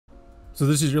So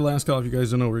this is your last call. If you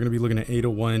guys don't know, we're going to be looking at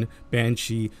 801,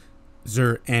 Banshee,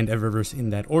 Xur, and Eververse in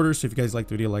that order. So if you guys like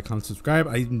the video, like, comment, subscribe.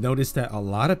 I noticed that a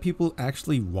lot of people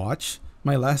actually watch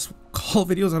my last call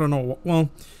videos. I don't know. Well,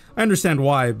 I understand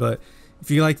why, but if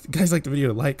you guys like the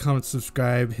video, like, comment,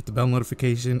 subscribe, hit the bell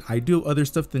notification. I do other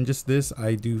stuff than just this.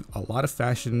 I do a lot of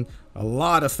fashion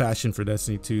for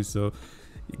Destiny 2. So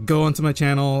go onto my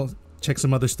channel, check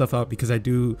some other stuff out, because I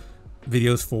do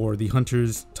videos for the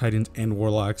hunters, titans, and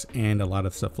warlocks, and a lot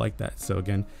of stuff like that. So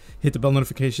again, hit the bell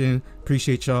notification.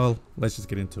 Appreciate y'all. Let's just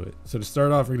get into it. So to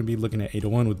start off, we're going to be looking at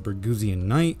 801 with Burgusian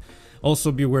Knight.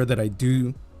 Also be aware that I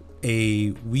do a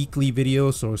weekly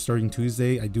video. So starting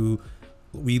Tuesday,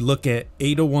 we look at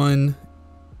 801,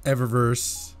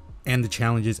 Eververse, and the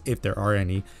challenges if there are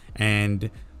any,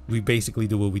 and we basically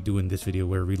do what we do in this video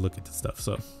where we look at the stuff.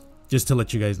 So just to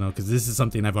let you guys know, because this is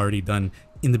something I've already done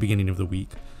in the beginning of the week.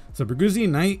 So Burgusian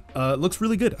Knight looks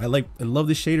really good. I love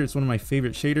this shader. It's one of my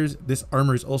favorite shaders. This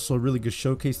armor is also a really good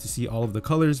showcase to see all of the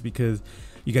colors, because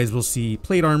you guys will see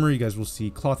plate armor, you guys will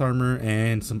see cloth armor,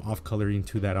 and some off coloring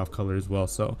to that off color as well.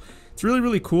 So it's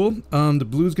really cool. The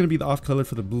blue is going to be the off color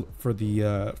for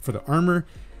the armor.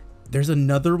 There's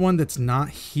another one that's not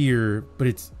here, but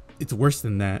it's worse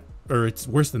than that, or it's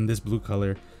worse than this blue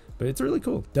color, but it's really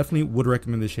cool. Definitely would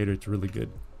recommend this shader. It's really good.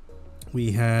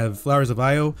 We have Flowers of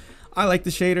Io. I like the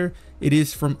shader. It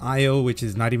is from IO, which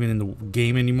is not even in the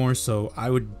game anymore, so I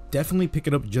would definitely pick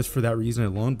it up just for that reason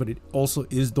alone. But it also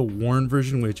is the worn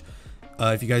version, which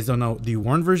if you guys don't know, the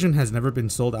worn version has never been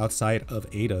sold outside of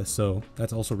Ada, so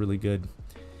that's also really good.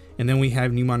 And then we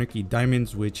have New Monarchy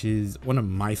Diamonds, which is one of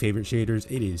my favorite shaders.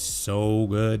 It is so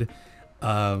good.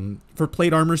 For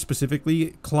plate armor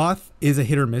specifically, cloth is a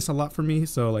hit or miss a lot for me,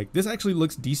 so like this actually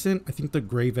looks decent. I think the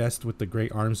gray vest with the gray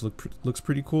arms looks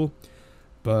pretty cool.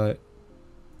 But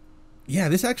yeah,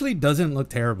 this actually doesn't look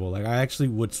terrible. Like, I actually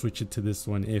would switch it to this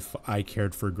one if I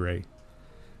cared for gray.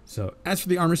 So as for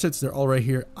the armor sets, they're all right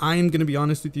here. I'm gonna be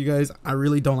honest with you guys, I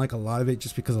really don't like a lot of it,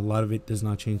 just because a lot of it does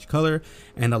not change color,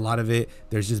 and a lot of it,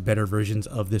 there's just better versions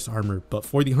of this armor. But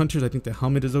for the hunters, I think the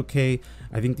helmet is okay.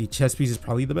 I think the chest piece is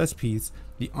probably the best piece.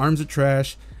 The arms are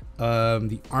trash.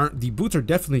 The boots are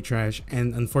definitely trash,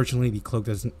 and unfortunately the cloak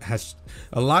has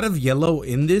a lot of yellow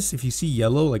in this. If you see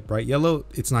yellow, like bright yellow,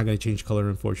 it's not going to change color,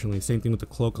 unfortunately. Same thing with the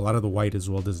cloak. A lot of the white as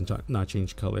well doesn't not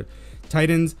change color.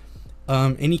 Titans,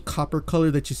 any copper color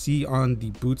that you see on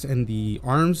the boots and the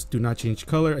arms do not change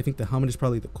color. I think the helmet is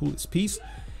probably the coolest piece.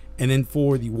 And then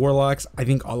for the warlocks, I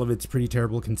think all of it's pretty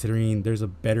terrible, considering there's a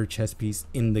better chest piece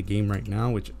in the game right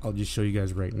now, which I'll just show you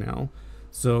guys right now.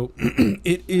 So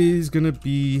it is gonna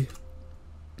be,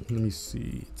 let me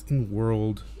see, it's in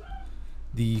world,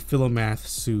 the Philomath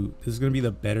suit. This is gonna be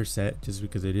the better set just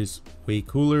because it is way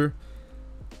cooler.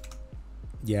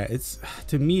 Yeah,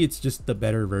 to me it's just the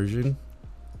better version,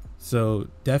 so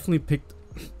definitely picked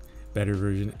better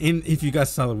version. And if you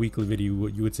guys saw the weekly video,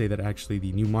 you would say that actually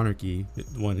the New Monarchy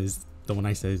one is the one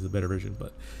I said is the better version,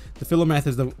 but the Philomath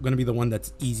is gonna be the one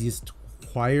that's easiest to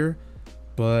acquire.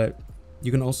 But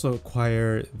you can also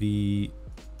acquire the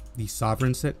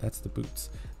Sovereign set. That's the boots.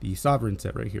 The Sovereign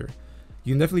set right here.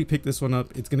 You can definitely pick this one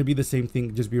up. It's going to be the same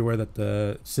thing. Just be aware that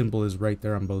the symbol is right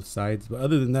there on both sides. But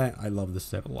other than that, I love this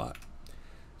set a lot.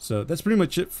 So that's pretty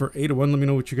much it for 801. Let me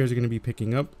know what you guys are going to be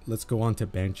picking up. Let's go on to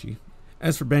Banshee.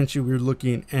 As for Banshee, we're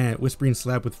looking at Whispering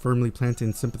Slab with Firmly Planted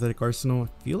and Sympathetic Arsenal.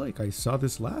 I feel like I saw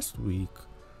this last week.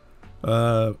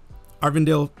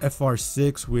 Arvindale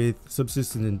FR6 with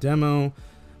Subsistence and Demo.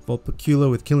 Vulpecula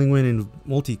with Killing Wind and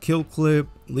multi-kill clip.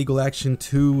 Legal Action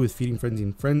 2 with Feeding Frenzy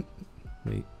and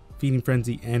Feeding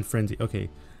Frenzy and Frenzy. Okay,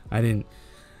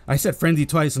 I said Frenzy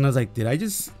twice and I was like,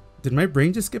 did my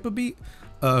brain just skip a beat?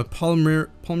 Palmyra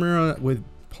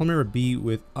B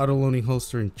with auto loading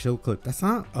holster and chill clip. That's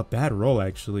not a bad roll,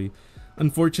 actually.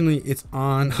 Unfortunately, it's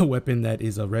on a weapon that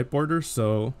is a red border,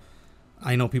 so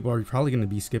I know people are probably going to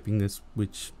be skipping this,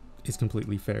 which is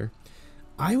completely fair.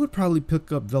 I would probably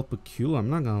pick up Vulpecula, I'm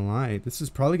not gonna lie. This is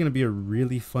probably gonna be a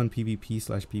really fun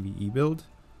PvP/PvE build,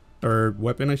 or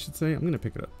weapon I should say. I'm gonna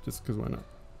pick it up just because why not.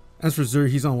 As for Xur,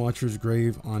 he's on Watcher's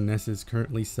Grave on Nessus,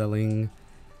 currently selling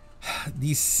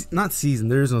these, not season,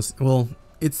 there is no, well,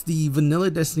 it's the vanilla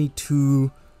Destiny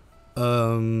 2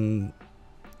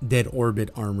 Dead Orbit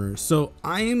armor. So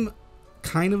I'm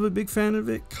kind of a big fan of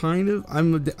it,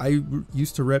 I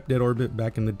used to rep Dead Orbit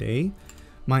back in the day.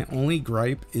 My only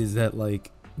gripe is that,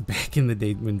 like, back in the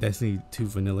day when Destiny 2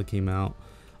 Vanilla came out,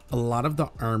 a lot of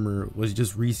the armor was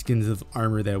just reskins of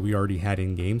armor that we already had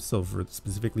in game. So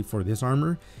specifically for this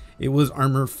armor, it was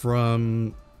armor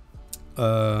from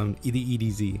the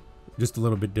EDZ, just a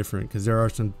little bit different, because there are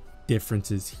some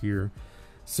differences here.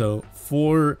 So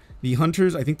for The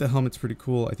hunters, I think the helmet's pretty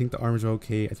cool. I think the armors are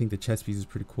okay. I think the chest piece is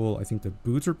pretty cool. I think the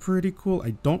boots are pretty cool.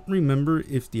 I don't remember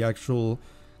if the actual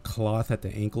cloth at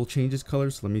the ankle changes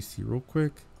colors. So let me see real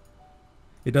quick.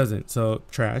 It doesn't, so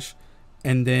trash.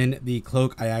 And then the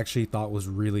cloak I actually thought was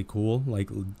really cool, like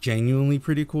genuinely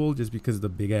pretty cool, just because of the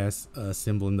big ass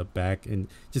symbol in the back and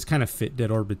just kind of fit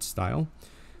Dead Orbit style.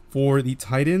 For the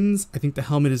Titans, I think the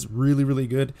helmet is really, really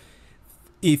good.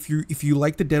 If you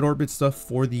like the Dead Orbit stuff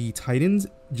for the Titans,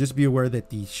 just be aware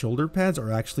that the shoulder pads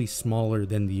are actually smaller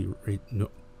than the... No,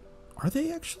 are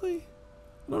they actually?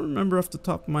 I don't remember off the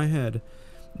top of my head.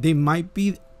 They might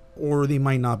be, or they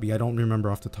might not be. I don't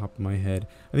remember off the top of my head.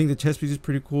 I think the chest piece is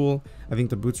pretty cool. I think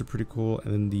the boots are pretty cool,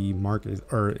 and then the mark is,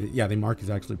 or yeah, the mark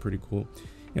is actually pretty cool.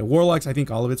 Yeah, Warlocks, I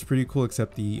think all of it's pretty cool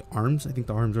except the arms. I think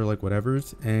the arms are like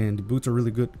whatevers, and the boots are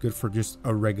really good for just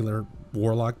a regular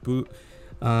Warlock boot.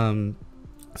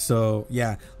 So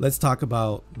yeah, let's talk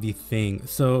about the thing.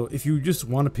 So if you just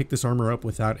want to pick this armor up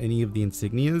without any of the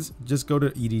insignias, just go to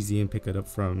EDZ and pick it up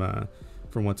from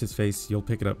what's his face. You'll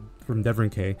pick it up from Devon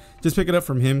K. Just pick it up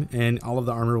from him, and all of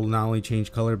the armor will not only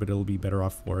change color, but it'll be better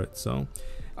off for it. So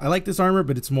I like this armor,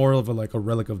 but it's more of a like a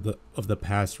relic of the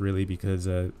past, really, because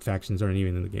factions aren't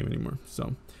even in the game anymore.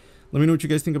 So let me know what you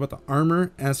guys think about the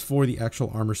armor. As for the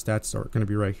actual armor stats, are going to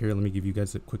be right here. Let me give you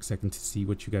guys a quick second to see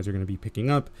what you guys are going to be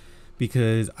picking up,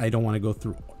 because I don't want to go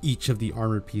through each of the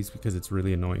armor piece because it's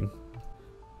really annoying.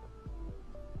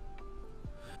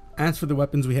 As for the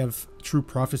weapons, we have True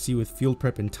Prophecy with Field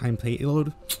Prep and Time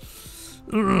Payload.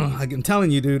 I'm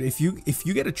telling you, dude, if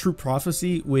you get a True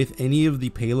Prophecy with any of the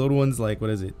payload ones, like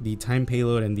what is it, the Time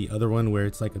Payload and the other one where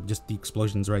it's like just the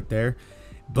explosions right there,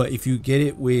 but if you get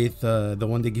it with the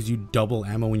one that gives you double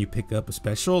ammo when you pick up a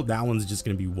special, that one's just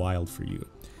gonna be wild for you.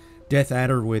 Death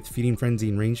Adder with Feeding Frenzy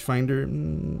and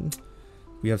Rangefinder.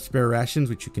 We have Spare Rations,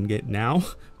 which you can get now,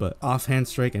 but Offhand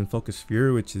Strike and Focus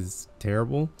Fury, which is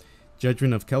terrible.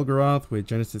 Judgment of Kelgaroth with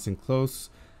Genesis and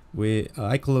Close, with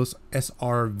Ikelos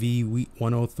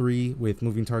SRV-103 with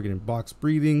Moving Target and Box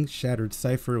Breathing, Shattered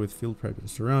Cipher with Field Prep and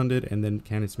Surrounded, and then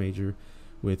Canis Major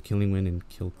with Killing Wind and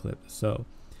Kill Clip. So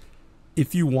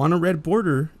if you want a red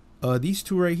border, these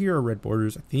two right here are red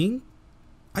borders. I think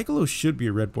Ikelos should be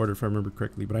a red border if I remember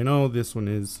correctly, but I know this one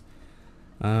is.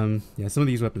 Yeah, some of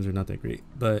these weapons are not that great.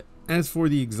 But as for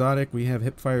the exotic, we have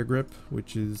Hipfire Grip,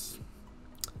 which is,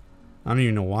 I don't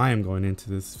even know why I'm going into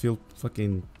this. Field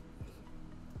fucking,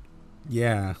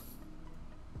 yeah,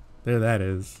 there that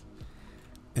is.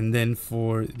 And then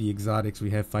for the exotics,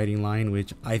 we have Fighting Lion,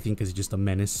 which I think is just a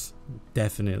menace,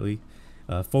 definitely.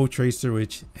 Foe Tracer,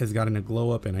 which has gotten a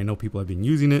glow up, and I know people have been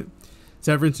using it.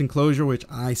 Severance Enclosure, which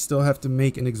I still have to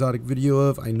make an exotic video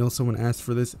of. I know someone asked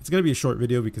for this. It's going to be a short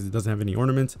video because it doesn't have any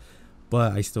ornaments,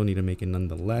 but I still need to make it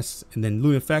nonetheless. And then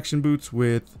Lunafaction Boots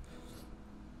with,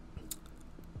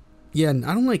 yeah, I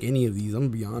don't like any of these. I'm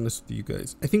going to be honest with you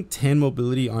guys. I think 10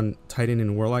 mobility on Titan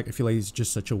and Warlock, I feel like it's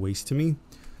just such a waste to me.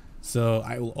 So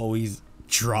I will always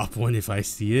drop one if I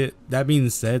see it. That being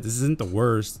said, this isn't the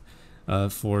worst.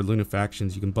 For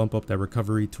Lunafactions, you can bump up that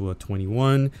recovery to a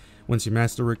 21. Once you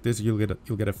masterwork this, you'll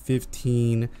get a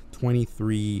 15,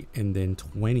 23, and then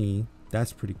 20.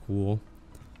 That's pretty cool.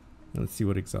 Let's see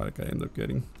what exotic I end up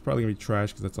getting. It's probably gonna be trash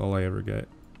because that's all I ever get.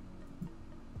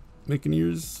 Making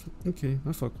ears, okay,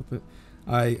 I fuck with it.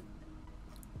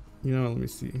 You know, let me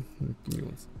see. Give me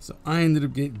one. So I ended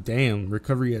up getting, damn,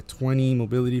 recovery at 20,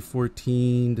 mobility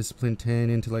 14, discipline 10,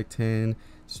 intellect 10,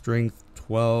 strength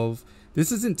 12. This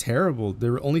isn't terrible.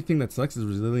 The only thing that sucks is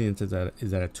resilience is at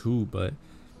a 2, but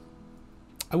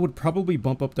I would probably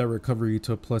bump up that recovery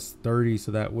to a plus 30 so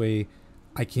that way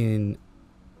I can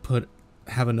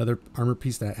have another armor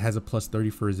piece that has a plus 30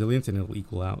 for resilience and it'll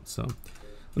equal out. So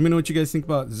let me know what you guys think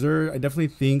about Xur. I definitely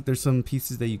think there's some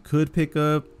pieces that you could pick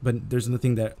up, but there's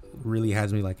nothing that really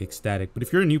has me like ecstatic. But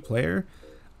if you're a new player,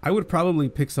 I would probably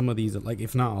pick some of these, like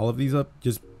if not all of these up,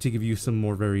 just to give you some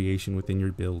more variation within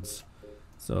your builds.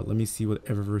 So let me see what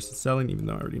Eververse is selling, even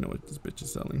though I already know what this bitch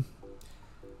is selling.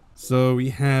 So we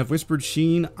have Whispered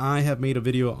Sheen. I have made a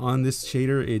video on this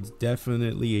shader. It's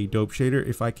definitely a dope shader.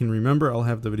 If I can remember, I'll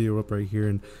have the video up right here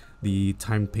in the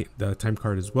time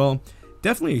card as well.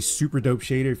 Definitely a super dope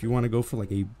shader if you want to go for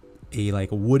like a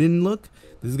wooden look.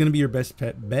 This is gonna be your best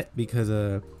bet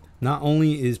because not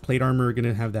only is plate armor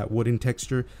gonna have that wooden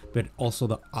texture, but also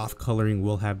the off coloring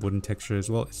will have wooden texture as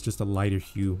well. It's just a lighter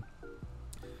hue.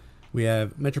 We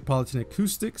have Metropolitan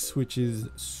Acoustics, which is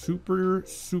super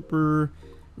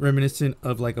reminiscent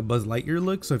of like a Buzz Lightyear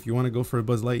look. So if you want to go for a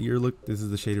Buzz Lightyear look, this is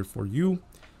the shader for you.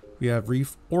 We have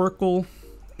Reef Oracle.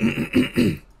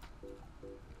 And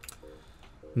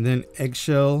then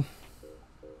Eggshell.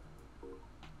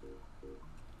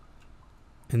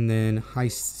 And then High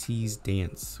Seas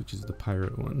Dance, which is the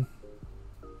pirate one.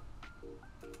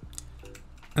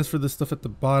 As for the stuff at the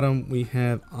bottom, we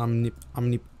have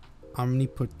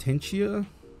Omnipotentia,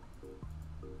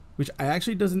 which I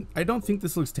don't think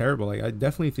this looks terrible. Like, I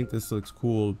definitely think this looks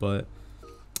cool, but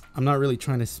I'm not really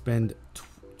trying to spend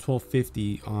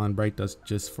 $12.50 on Bright Dust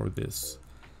just for this.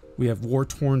 We have War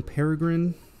Torn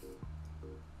Peregrine,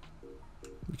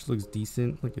 which looks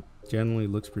decent. Like, it generally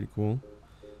looks pretty cool.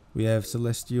 We have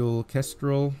Celestial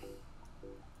Kestrel.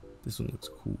 This one looks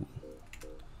cool.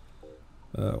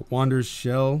 Wander's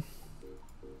Shell.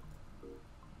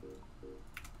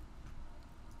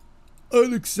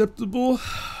 Unacceptable,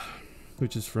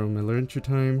 which is from Adventure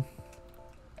Time.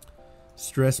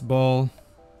 Stress Ball.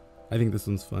 I think this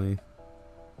one's funny.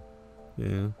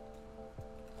 Yeah.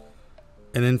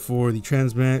 And then for the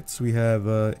transmats, we have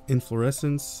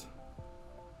Inflorescence,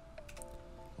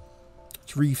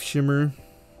 Reef Shimmer.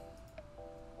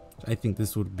 I think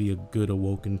this would be a good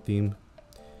Awoken theme.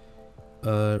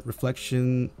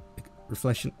 Reflection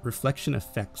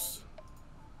Effects.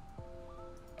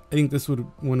 I think this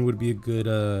one would be a good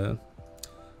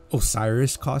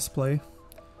Osiris cosplay.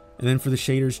 And then for the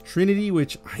shaders, Trinity,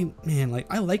 which I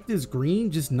like this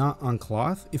green, just not on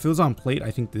cloth. If it was on plate,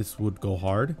 I think this would go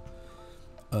hard.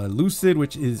 Lucid,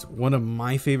 which is one of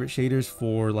my favorite shaders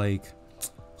for like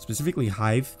specifically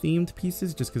hive themed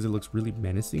pieces, just because it looks really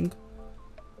menacing.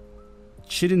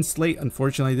 Chidden Slate,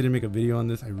 unfortunately I didn't make a video on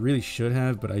this. I really should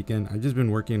have, but again, I've just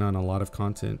been working on a lot of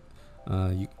content.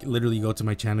 You literally go to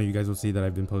my channel, you guys will see that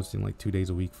I've been posting like 2 days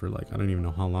a week for like I don't even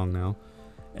know how long now,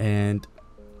 and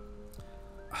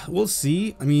we'll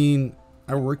see. I mean,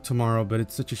 I work tomorrow, but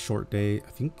it's such a short day.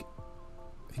 I think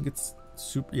it's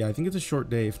super. Yeah, I think it's a short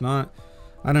day. If not,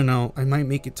 I don't know. I might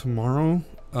make it tomorrow.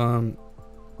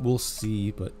 We'll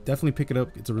see, but definitely pick it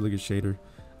up. It's a really good shader.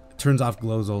 It turns off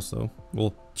glows also.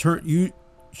 Well, you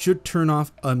should turn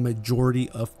off a majority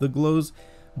of the glows,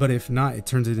 but if not, it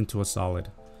turns it into a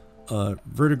solid.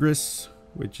 Verdigris,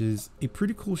 which is a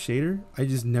pretty cool shader. I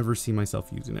just never see myself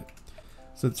using it.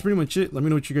 So that's pretty much it. Let me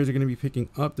know what you guys are going to be picking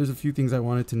up. There's a few things I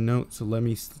wanted to note, so let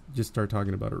me just start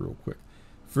talking about it real quick.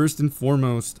 First and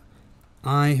foremost,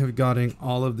 I have gotten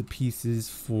all of the pieces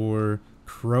for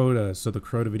Crota, so the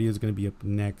Crota video is going to be up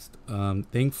next.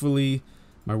 Thankfully,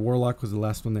 my Warlock was the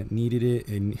last one that needed it,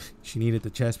 and she needed the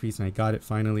chest piece, and I got it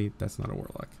finally. That's not a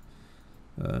Warlock.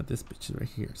 This bitch is right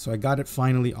here. So I got it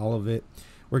finally, all of it.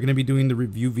 We're going to be doing the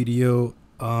review video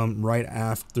right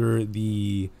after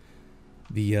the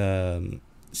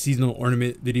seasonal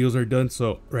ornament videos are done.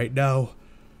 So right now,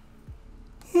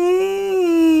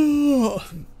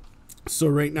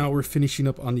 we're finishing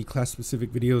up on the class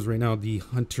specific videos. Right now the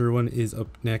Hunter one is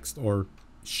up next, or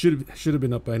should have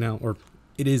been up by now, or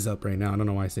it is up right now. I don't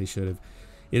know why I say should have.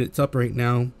 It's up right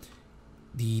now.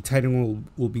 The Titan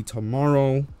will be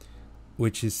tomorrow,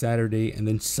 which is Saturday, and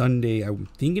then Sunday I'm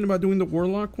thinking about doing the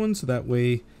Warlock one, so that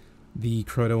way the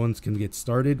Crota ones can get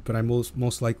started, but I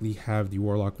most likely have the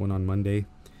Warlock one on Monday.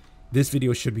 This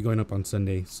video should be going up on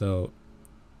Sunday, so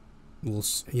we'll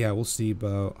see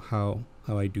about how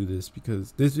I do this,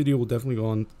 because this video will definitely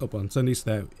go up on Sunday, so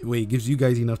that way it gives you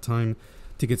guys enough time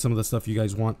to get some of the stuff you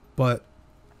guys want. But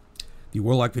the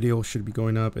Warlock video should be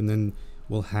going up, and then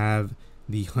we'll have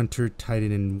the Hunter,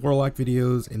 Titan, and Warlock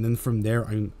videos, and then from there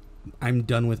I'm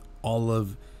done with all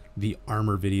of the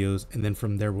armor videos, and then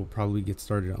from there we'll probably get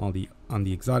started on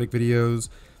the exotic videos,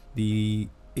 the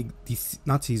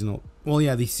not seasonal, well,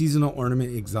 yeah, the seasonal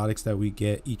ornament exotics that we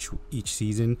get each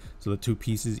season, so the 2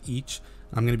 pieces each.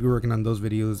 I'm going to be working on those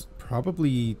videos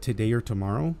probably today or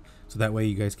tomorrow, so that way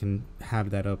you guys can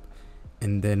have that up.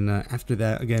 And then after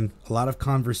that, again, a lot of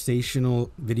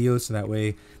conversational videos, so that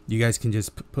way you guys can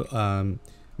just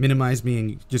minimize me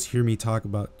and just hear me talk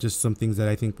about just some things that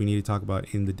I think we need to talk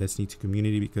about in the Destiny 2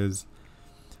 community, because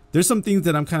there's some things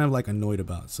that I'm kind of like annoyed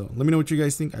about. So let me know what you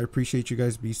guys think. I appreciate you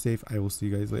guys. Be safe. I will see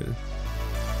you guys later.